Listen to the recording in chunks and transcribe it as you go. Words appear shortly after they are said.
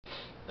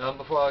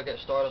Before I get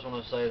started, I just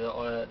want to say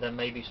that there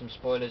may be some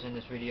spoilers in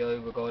this video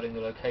regarding the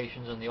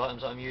locations and the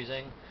items that I'm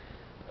using.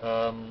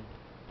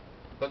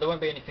 But there won't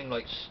be anything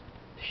like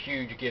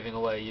huge giving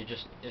away.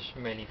 It's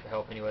mainly for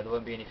help anyway. There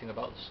won't be anything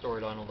about the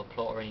storyline or the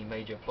plot or any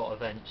major plot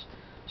events,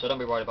 so don't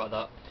be worried about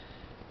that.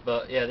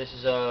 But yeah, this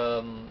is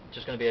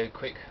just going to be a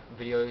quick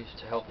video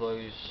to help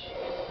those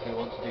who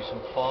want to do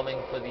some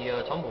farming for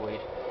the Tumbleweed.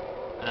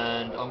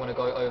 And I'm going to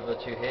go over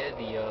to here,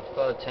 the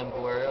third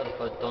temple area, the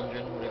third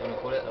dungeon, whatever you want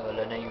to call it,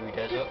 LoZ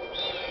Desert.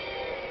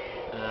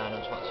 And I'm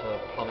just about to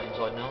plummet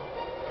inside now.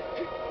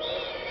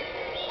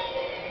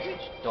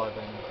 Let's dive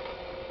in.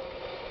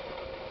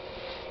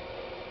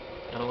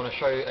 And I'm going to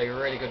show you a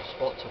really good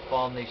spot to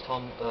farm these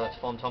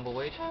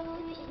Tumbleweed. Right,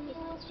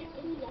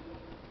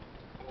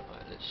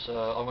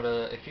 I'm going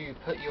to, if you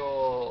put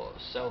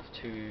yourself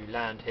to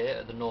land here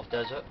at the North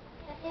Desert,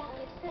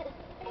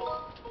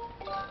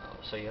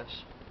 say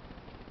yes.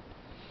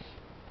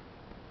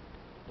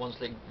 Once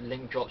the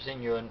link drops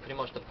in, you're in pretty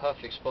much the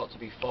perfect spot to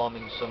be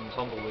farming some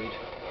Tumbleweed.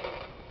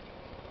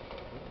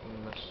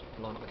 Let's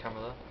line up the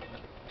camera there.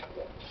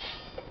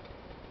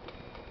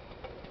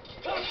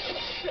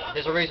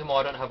 There's a reason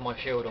why I don't have my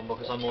shield on,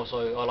 because I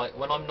like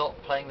when I'm not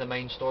playing the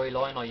main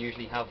storyline, I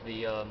usually have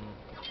the I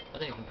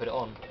didn't even put it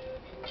on.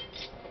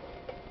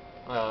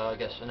 I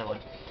guess never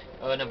mind.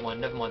 Never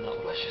mind that one.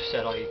 I just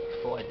said I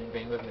thought I didn't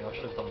bring it with me. I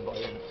should have done, but I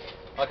didn't.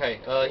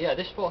 Okay. Yeah,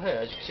 this spot here,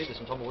 as you can see, there's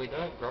some Tumbleweed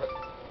there. Right.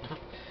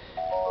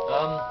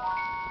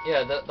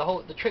 Yeah,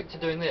 the trick to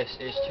doing this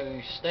is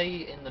to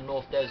stay in the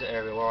North Desert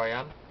area where I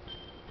am.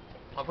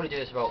 I'll probably do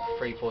this about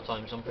 3-4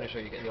 times. I'm pretty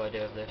sure you get the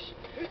idea of this.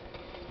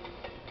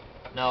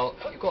 Now,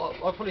 I'd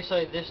probably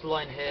say this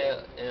line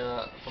here,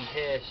 from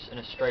here in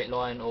a straight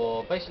line,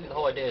 or basically the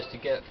whole idea is to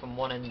get from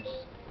one end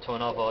to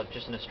another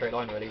just in a straight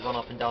line, really. Run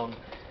up and down,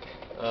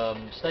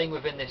 staying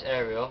within this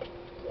area.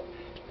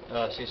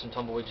 See, some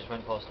Tumbleweed just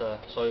went past there.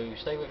 So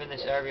stay within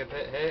this area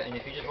bit here, and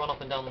if you just run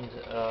up and down,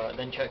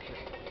 then check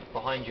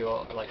behind you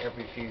like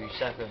every few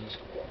seconds,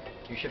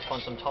 you should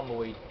find some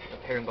Tumbleweed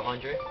appearing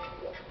behind you.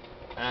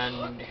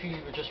 And if you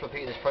just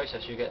repeat this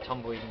process, you get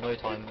Tumbleweed in no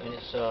time, and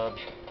it's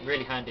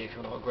really handy if you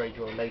want to upgrade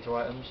your later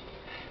items.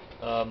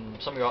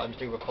 Some of your items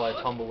do require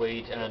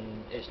Tumbleweed,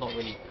 and it's not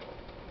really.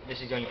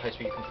 This is the only place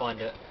where you can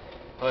find it.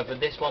 However,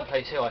 this one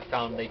place here I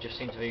found they just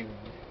seem to be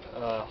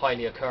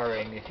highly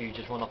occurring if you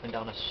just run up and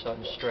down a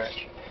certain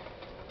stretch.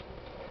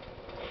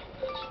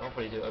 I'll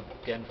probably do it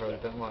again for a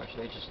bit more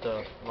actually, just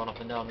run up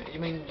and down. You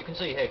can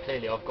see here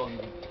clearly I've gotten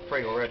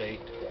 3 already.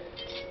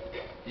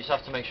 You just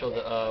have to make sure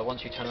that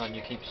once you turn around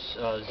you keep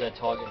Z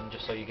targeting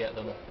just so you get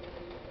them,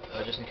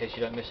 just in case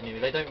you don't miss any.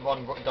 They don't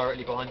run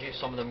directly behind you,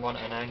 some of them run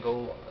at an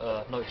angle,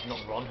 no,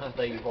 not run,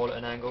 they roll at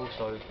an angle,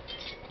 so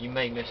you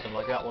may miss them,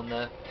 like that one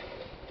there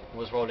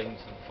was rolling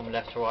from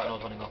left to right and I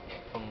was running up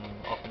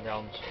and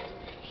down, so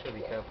just gotta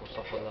be careful,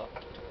 stuff like that.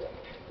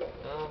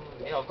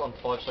 Yeah, I've gotten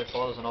 5 so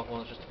far, there's another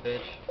one that's just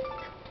appeared.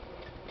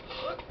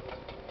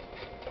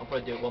 I'll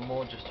probably do it one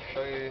more just to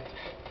show you.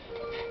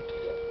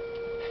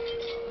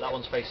 That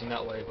one's facing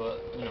that way,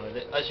 but you know,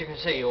 as you can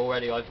see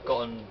already, I've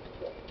gotten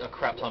a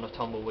crap ton of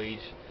Tumbleweed.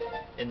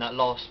 In that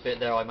last bit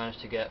there, I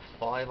managed to get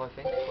 5, I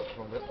think. What's the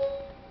wrong bit?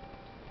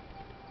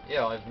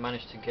 Yeah, I've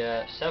managed to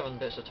get 7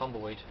 bits of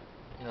Tumbleweed.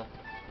 Yeah,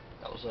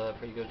 that was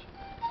pretty good.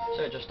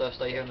 So just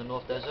stay here in the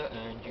North Desert,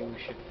 and you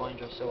should find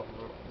yourself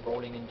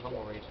rolling in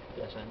Tumbleweed.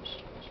 In a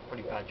sense, it's a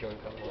pretty bad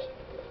joke that was.